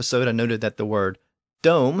earlier episode, I noted that the word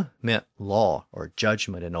dome meant law or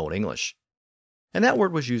judgment in Old English. And that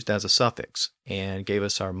word was used as a suffix and gave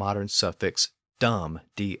us our modern suffix dom,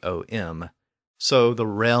 D-O-M. So the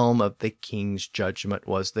realm of the king's judgment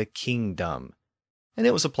was the kingdom, and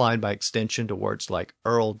it was applied by extension to words like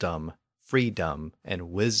earldom, freedom, and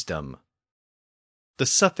wisdom. The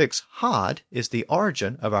suffix hod is the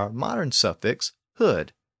origin of our modern suffix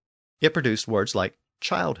hood. It produced words like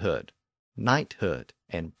childhood, knighthood,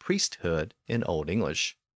 and priesthood in Old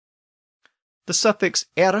English. The suffix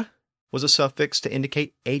er was a suffix to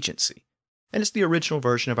indicate agency, and it's the original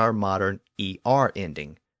version of our modern er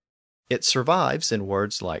ending. It survives in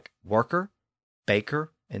words like worker,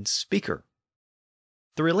 baker, and speaker.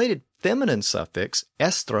 The related feminine suffix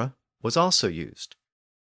estra was also used.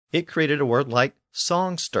 It created a word like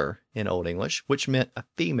songster in Old English, which meant a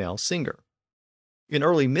female singer. In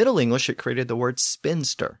early Middle English, it created the word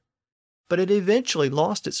spinster, but it eventually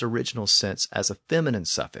lost its original sense as a feminine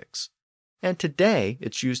suffix. And today,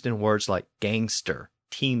 it's used in words like gangster,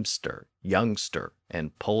 teamster, youngster,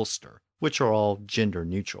 and pollster, which are all gender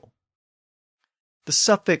neutral. The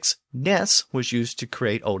suffix ness was used to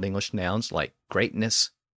create Old English nouns like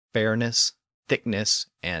greatness, fairness, thickness,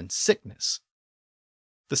 and sickness.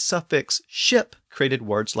 The suffix ship created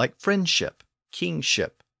words like friendship,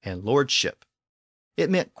 kingship, and lordship. It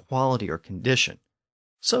meant quality or condition.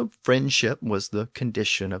 So friendship was the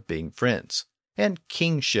condition of being friends, and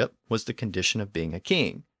kingship was the condition of being a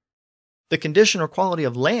king. The condition or quality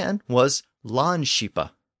of land was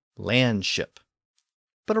landskipa, landship.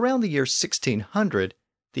 But around the year 1600,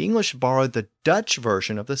 the English borrowed the Dutch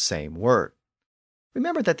version of the same word.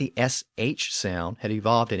 Remember that the SH sound had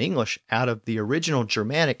evolved in English out of the original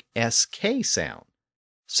Germanic SK sound.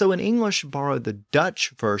 So when English borrowed the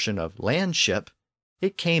Dutch version of landship,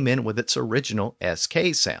 it came in with its original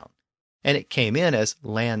SK sound, and it came in as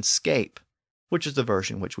landscape, which is the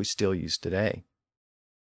version which we still use today.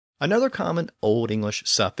 Another common Old English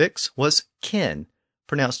suffix was kin,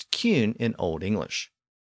 pronounced cune in Old English.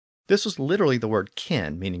 This was literally the word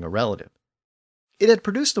kin, meaning a relative. It had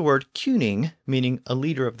produced the word cuning, meaning a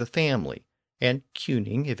leader of the family, and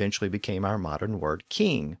cuning eventually became our modern word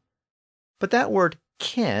king. But that word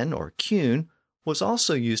kin or cune was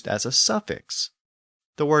also used as a suffix.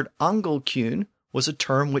 The word Anglo-cune was a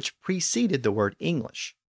term which preceded the word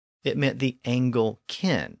English. It meant the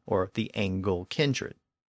Anglo-kin or the Anglo-kindred.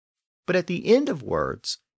 But at the end of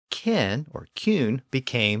words, kin or cune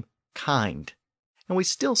became kind. And we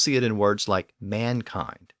still see it in words like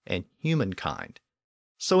mankind and humankind.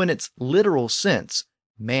 So in its literal sense,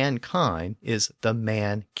 mankind is the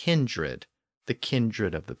man-kindred, the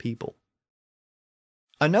kindred of the people.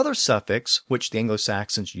 Another suffix which the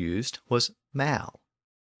Anglo-Saxons used was mal.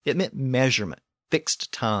 It meant measurement,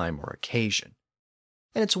 fixed time, or occasion.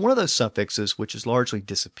 And it's one of those suffixes which has largely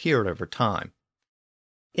disappeared over time.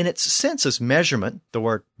 In its sense as measurement, the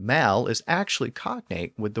word mal is actually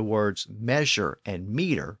cognate with the words measure and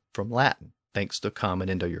meter from Latin, thanks to common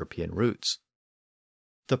Indo-European roots.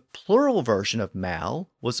 The plural version of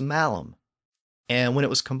mal was malum, and when it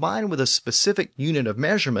was combined with a specific unit of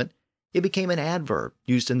measurement, it became an adverb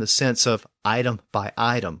used in the sense of item by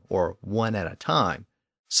item or one at a time.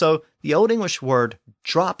 So the Old English word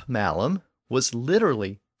drop malum was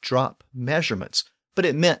literally drop measurements, but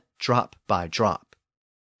it meant drop by drop.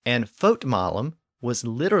 And foot malum was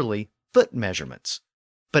literally foot measurements,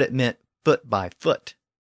 but it meant foot by foot.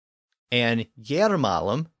 And year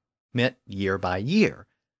malum meant year by year.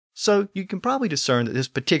 So you can probably discern that this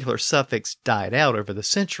particular suffix died out over the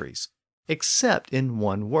centuries, except in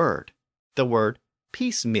one word, the word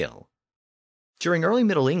piecemeal. During early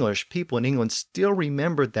Middle English, people in England still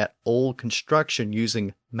remembered that old construction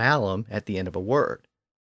using malum at the end of a word.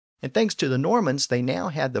 And thanks to the Normans, they now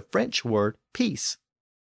had the French word piece.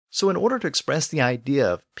 So in order to express the idea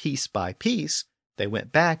of piece by piece, they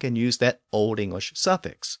went back and used that Old English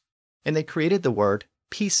suffix, and they created the word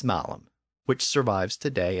piecemalum, which survives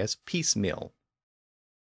today as piecemeal.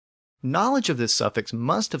 Knowledge of this suffix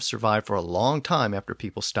must have survived for a long time after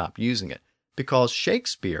people stopped using it, because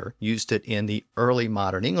Shakespeare used it in the early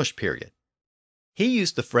modern English period. He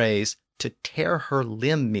used the phrase to tear her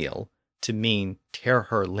limb meal to mean tear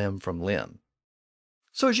her limb from limb.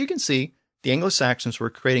 So as you can see, the Anglo-Saxons were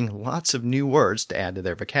creating lots of new words to add to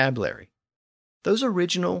their vocabulary. Those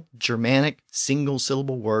original Germanic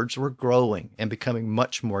single-syllable words were growing and becoming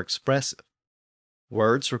much more expressive.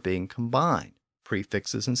 Words were being combined,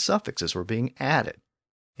 prefixes and suffixes were being added,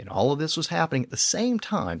 and all of this was happening at the same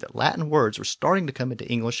time that Latin words were starting to come into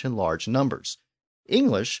English in large numbers.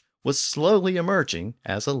 English was slowly emerging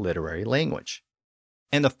as a literary language.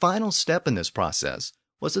 And the final step in this process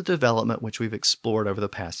was a development which we've explored over the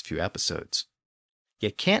past few episodes.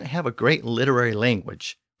 You can't have a great literary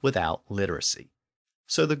language without literacy.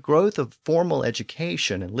 So the growth of formal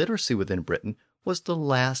education and literacy within Britain was the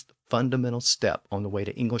last fundamental step on the way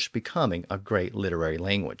to English becoming a great literary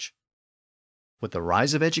language. With the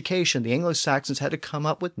rise of education, the Anglo-Saxons had to come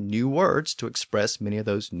up with new words to express many of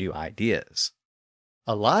those new ideas.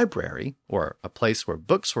 A library, or a place where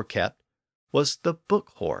books were kept, was the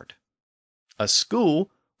book hoard. A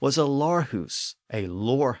school was a larhus, a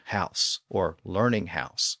lore house, or learning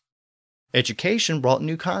house. Education brought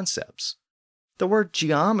new concepts. The word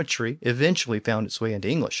geometry eventually found its way into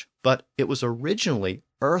English, but it was originally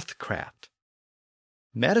earthcraft.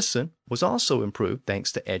 Medicine was also improved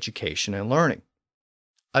thanks to education and learning.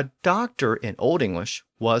 A doctor in Old English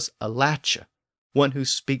was a latcha, one who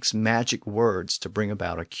speaks magic words to bring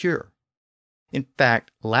about a cure. In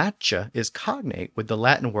fact, latcha is cognate with the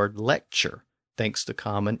Latin word lecture, thanks to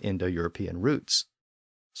common Indo-European roots.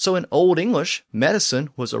 So in Old English, medicine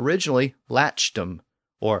was originally latchdom,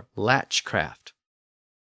 or latchcraft.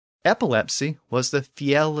 Epilepsy was the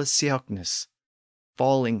fielasiochnis,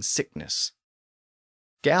 falling sickness.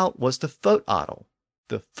 Gout was the foetotl,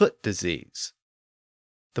 the foot disease.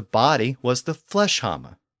 The body was the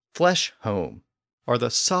fleshhammer, flesh home, or the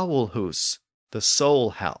sawulhus, the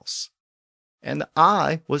soul house. And the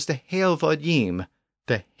eye was the heovodyim,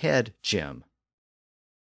 the head gem.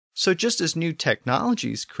 So just as new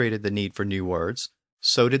technologies created the need for new words,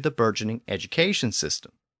 so did the burgeoning education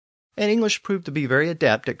system. And English proved to be very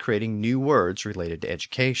adept at creating new words related to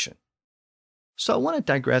education. So I want to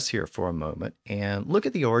digress here for a moment and look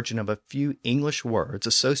at the origin of a few English words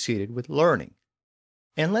associated with learning.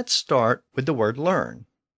 And let's start with the word learn.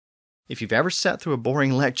 If you've ever sat through a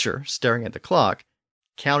boring lecture staring at the clock,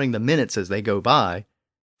 counting the minutes as they go by,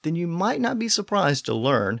 then you might not be surprised to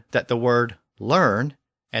learn that the word learn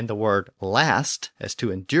and the word last, as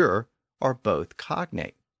to endure, are both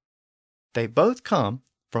cognate. They both come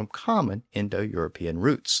from common Indo-European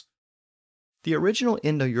roots. The original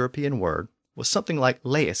Indo-European word was something like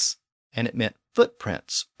leis, and it meant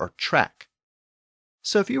footprints or track.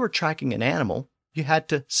 So if you were tracking an animal, you had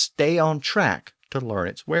to stay on track to learn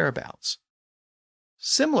its whereabouts.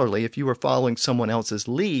 Similarly, if you were following someone else's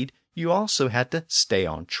lead, you also had to stay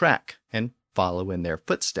on track and follow in their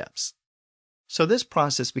footsteps. So this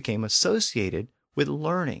process became associated with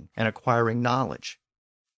learning and acquiring knowledge.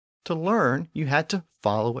 To learn, you had to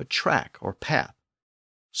follow a track or path.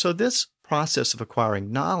 So this process of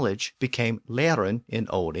acquiring knowledge became leren in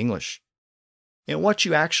Old English. And what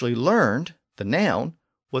you actually learned, the noun,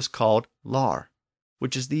 was called lar,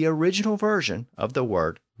 which is the original version of the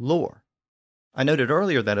word lore. I noted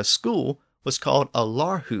earlier that a school was called a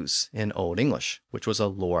larhuis in Old English, which was a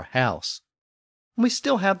lore house. And we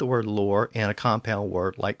still have the word lore in a compound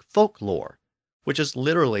word like folklore, which is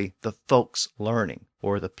literally the folks' learning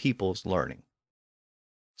or the people's learning.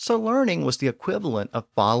 So learning was the equivalent of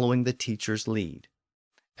following the teacher's lead.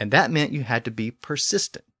 And that meant you had to be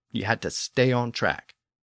persistent. You had to stay on track.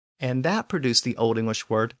 And that produced the Old English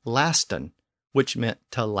word lasten, which meant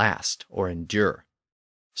to last or endure.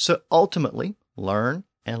 So ultimately, learn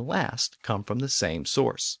and last come from the same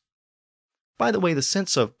source. By the way, the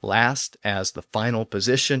sense of last as the final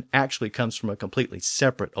position actually comes from a completely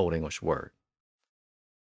separate Old English word.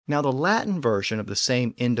 Now, the Latin version of the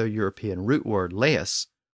same Indo-European root word leis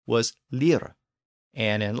was lire,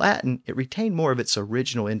 and in Latin it retained more of its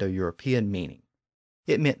original Indo-European meaning.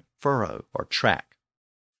 It meant furrow or track.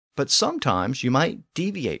 But sometimes you might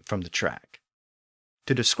deviate from the track.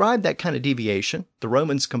 To describe that kind of deviation, the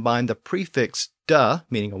Romans combined the prefix de,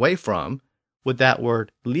 meaning away from, with that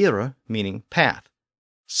word lire, meaning path.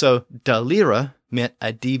 So delire meant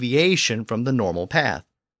a deviation from the normal path.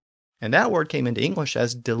 And that word came into English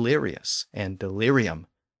as delirious and delirium.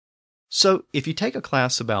 So if you take a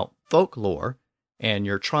class about folklore and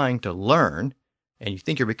you're trying to learn and you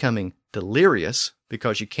think you're becoming delirious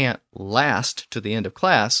because you can't last to the end of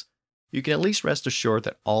class, you can at least rest assured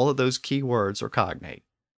that all of those key words are cognate.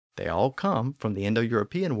 They all come from the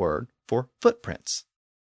Indo-European word for footprints.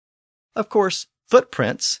 Of course,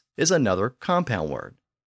 footprints is another compound word,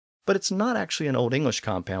 but it's not actually an Old English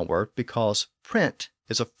compound word because print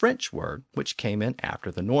is a French word which came in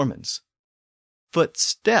after the Normans.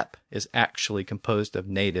 Footstep is actually composed of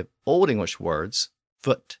native Old English words,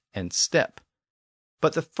 foot and step.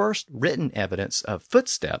 But the first written evidence of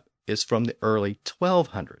footstep is from the early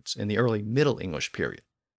 1200s, in the early Middle English period.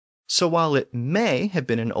 So while it may have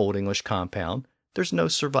been an Old English compound, there's no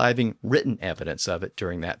surviving written evidence of it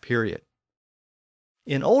during that period.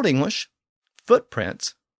 In Old English,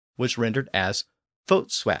 footprints was rendered as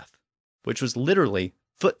footswath, which was literally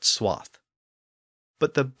foot swath.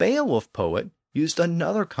 But the Beowulf poet used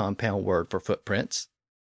another compound word for footprints,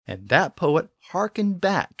 and that poet hearkened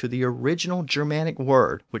back to the original Germanic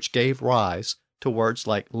word which gave rise to words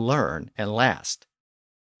like learn and last.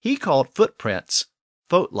 He called footprints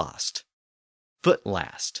fotlast,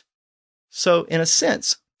 footlast. So in a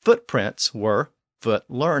sense, footprints were foot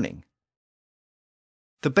learning.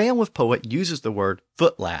 The Beowulf poet uses the word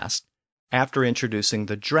footlast after introducing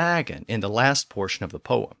the dragon in the last portion of the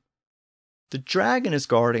poem. The dragon is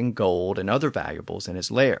guarding gold and other valuables in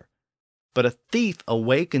his lair, but a thief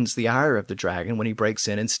awakens the ire of the dragon when he breaks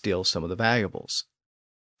in and steals some of the valuables.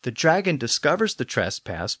 The dragon discovers the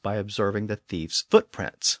trespass by observing the thief's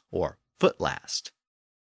footprints, or footlast.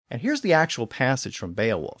 And here's the actual passage from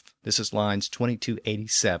Beowulf. This is lines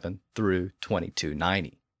 2287 through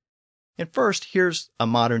 2290. And first, here's a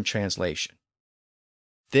modern translation.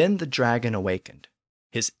 Then the dragon awakened.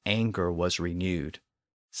 His anger was renewed.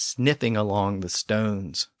 Sniffing along the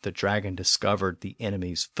stones, the dragon discovered the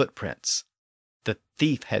enemy's footprints. The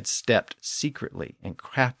thief had stepped secretly and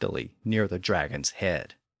craftily near the dragon's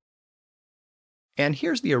head. And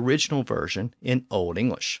here's the original version in Old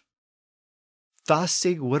English.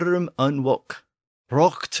 Thasig wyrm unwoke,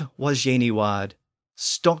 rocht was jenywad,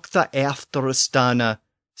 stonk the after a stana,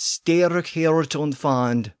 sterk heert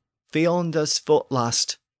onfand, feondas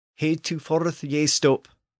fotlast, heid to forth je stop,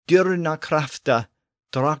 durna krafta,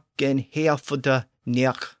 draken heafda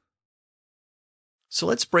neck. So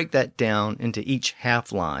let's break that down into each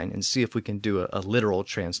half line and see if we can do a literal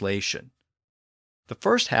translation. The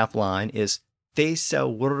first half line is Thesa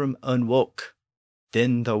worm unwoke,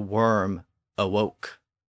 then the worm awoke,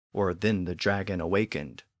 or then the dragon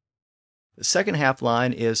awakened. The second half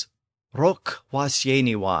line is Rok was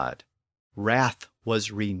yeniwad, wrath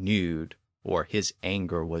was renewed, or his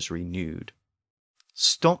anger was renewed.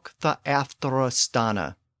 Stunk the after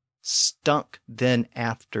stana, stunk then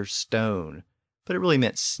after stone, but it really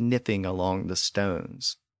meant sniffing along the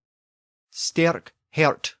stones. Sterk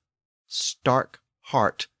hert, stark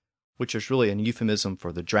heart, which is really a euphemism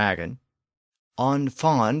for the dragon.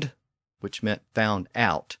 Onfond, which meant found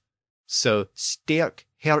out. So sterk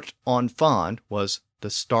hert onfond was the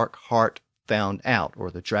stark heart found out,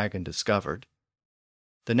 or the dragon discovered.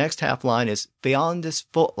 The next half line is Fiend's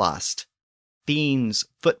footlast, fiend's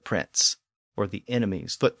footprints, or the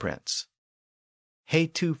enemy's footprints. He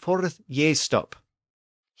too forth yestop,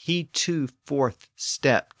 he too forth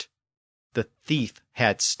stepped, the thief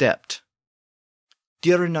had stepped.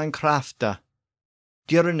 Dyrnan krafta.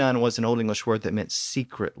 Dyrnan was an Old English word that meant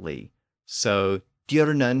secretly. So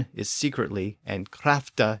dyrnan is secretly, and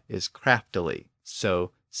krafta is craftily.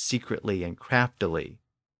 So secretly and craftily.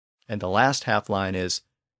 And the last half line is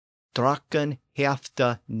Draken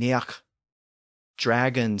hefta neck,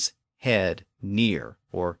 dragon's head near,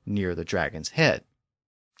 or near the dragon's head.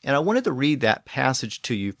 And I wanted to read that passage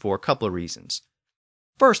to you for a couple of reasons.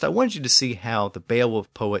 First, I wanted you to see how the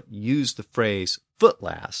Beowulf poet used the phrase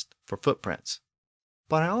footlast for footprints.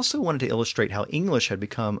 But I also wanted to illustrate how English had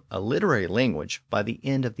become a literary language by the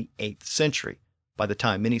end of the 8th century, by the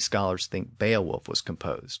time many scholars think Beowulf was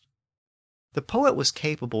composed. The poet was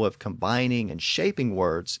capable of combining and shaping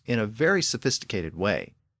words in a very sophisticated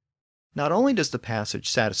way. Not only does the passage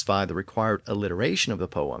satisfy the required alliteration of the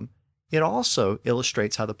poem, it also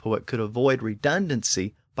illustrates how the poet could avoid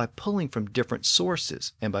redundancy by pulling from different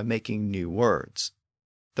sources and by making new words.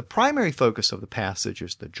 The primary focus of the passage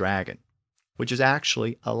is the dragon, which is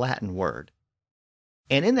actually a Latin word.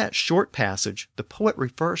 And in that short passage, the poet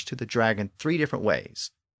refers to the dragon 3 different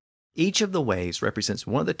ways. Each of the ways represents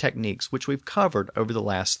one of the techniques which we've covered over the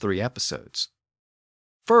last 3 episodes.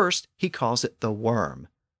 First, he calls it the worm,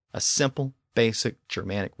 a simple, basic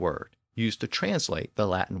Germanic word used to translate the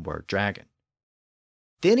Latin word dragon.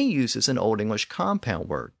 Then he uses an Old English compound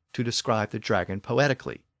word to describe the dragon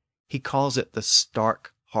poetically. He calls it the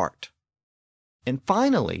stark heart. And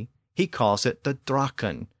finally, he calls it the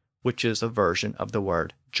draken, which is a version of the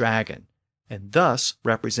word dragon, and thus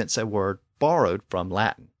represents a word borrowed from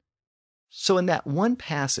Latin. So in that one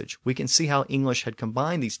passage, we can see how English had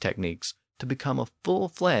combined these techniques to become a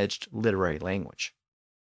full-fledged literary language.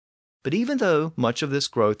 But even though much of this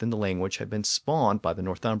growth in the language had been spawned by the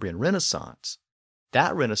Northumbrian Renaissance,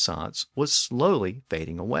 that Renaissance was slowly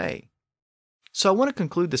fading away. So I want to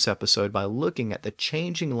conclude this episode by looking at the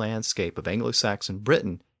changing landscape of Anglo-Saxon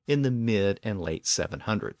Britain in the mid and late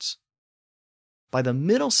 700s. By the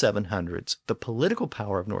middle 700s, the political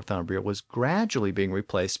power of Northumbria was gradually being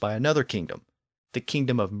replaced by another kingdom, the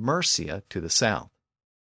kingdom of Mercia to the south.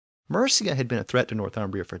 Mercia had been a threat to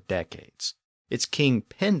Northumbria for decades. Its king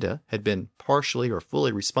Penda had been partially or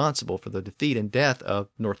fully responsible for the defeat and death of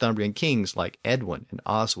Northumbrian kings like Edwin and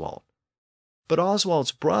Oswald. But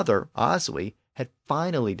Oswald's brother, Oswy, had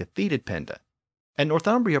finally defeated Penda, and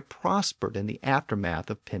Northumbria prospered in the aftermath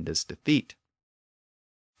of Penda's defeat.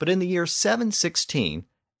 But in the year 716,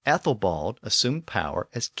 Ethelbald assumed power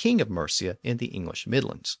as king of Mercia in the English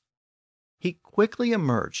Midlands. He quickly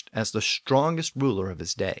emerged as the strongest ruler of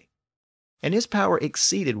his day, and his power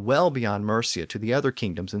exceeded well beyond Mercia to the other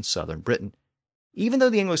kingdoms in southern Britain. Even though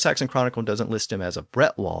the Anglo-Saxon Chronicle doesn't list him as a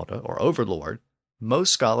Bretwalda or overlord,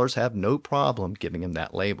 most scholars have no problem giving him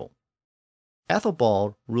that label.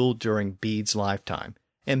 Ethelbald ruled during Bede's lifetime,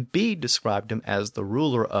 and Bede described him as the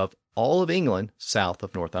ruler of all of England south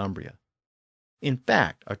of Northumbria. In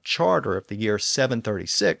fact, a charter of the year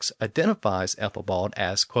 736 identifies Ethelbald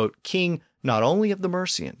as, quote, king not only of the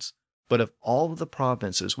Mercians, but of all of the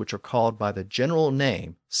provinces which are called by the general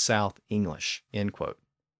name South English, end quote.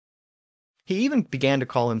 He even began to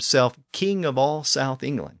call himself king of all South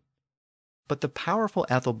England. But the powerful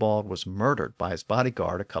Ethelbald was murdered by his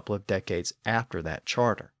bodyguard a couple of decades after that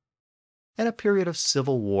charter, and a period of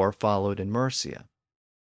civil war followed in Mercia.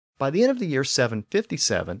 By the end of the year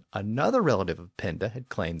 757, another relative of Penda had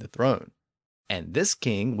claimed the throne, and this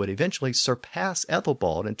king would eventually surpass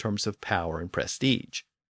Ethelbald in terms of power and prestige.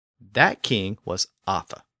 That king was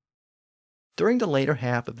Offa. During the later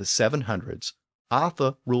half of the 700s,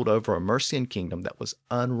 Offa ruled over a Mercian kingdom that was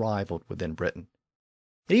unrivaled within Britain.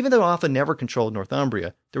 And even though Offa never controlled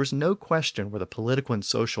Northumbria, there was no question where the political and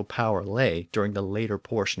social power lay during the later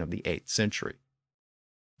portion of the 8th century.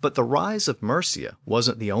 But the rise of Mercia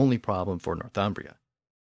wasn't the only problem for Northumbria.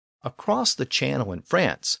 Across the Channel in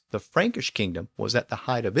France, the Frankish kingdom was at the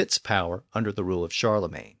height of its power under the rule of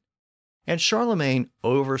Charlemagne. And Charlemagne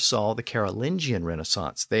oversaw the Carolingian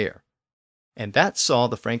Renaissance there. And that saw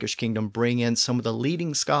the Frankish kingdom bring in some of the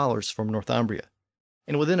leading scholars from Northumbria.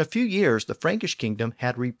 And within a few years, the Frankish kingdom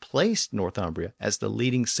had replaced Northumbria as the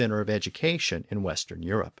leading center of education in Western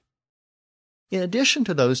Europe. In addition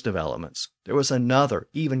to those developments, there was another,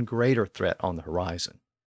 even greater threat on the horizon.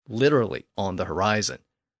 Literally on the horizon.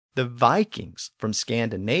 The Vikings from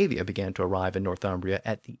Scandinavia began to arrive in Northumbria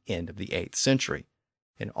at the end of the 8th century.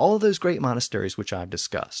 And all of those great monasteries which I've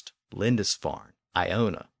discussed, Lindisfarne,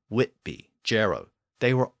 Iona, Whitby, Jarrow,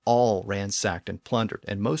 they were all ransacked and plundered,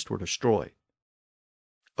 and most were destroyed.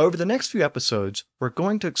 Over the next few episodes, we're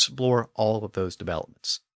going to explore all of those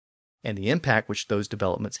developments and the impact which those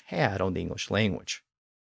developments had on the English language.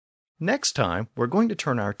 Next time, we're going to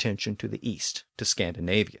turn our attention to the east, to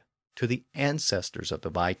Scandinavia, to the ancestors of the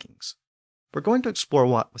Vikings. We're going to explore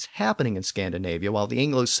what was happening in Scandinavia while the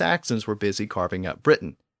Anglo-Saxons were busy carving up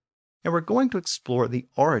Britain, and we're going to explore the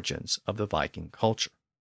origins of the Viking culture.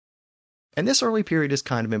 And this early period is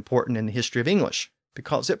kind of important in the history of English,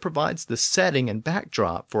 because it provides the setting and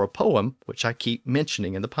backdrop for a poem which I keep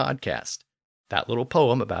mentioning in the podcast. That little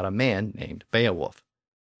poem about a man named Beowulf.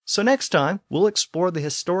 So next time, we'll explore the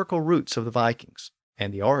historical roots of the Vikings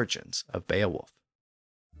and the origins of Beowulf.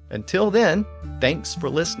 Until then, thanks for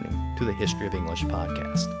listening to the History of English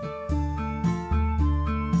podcast.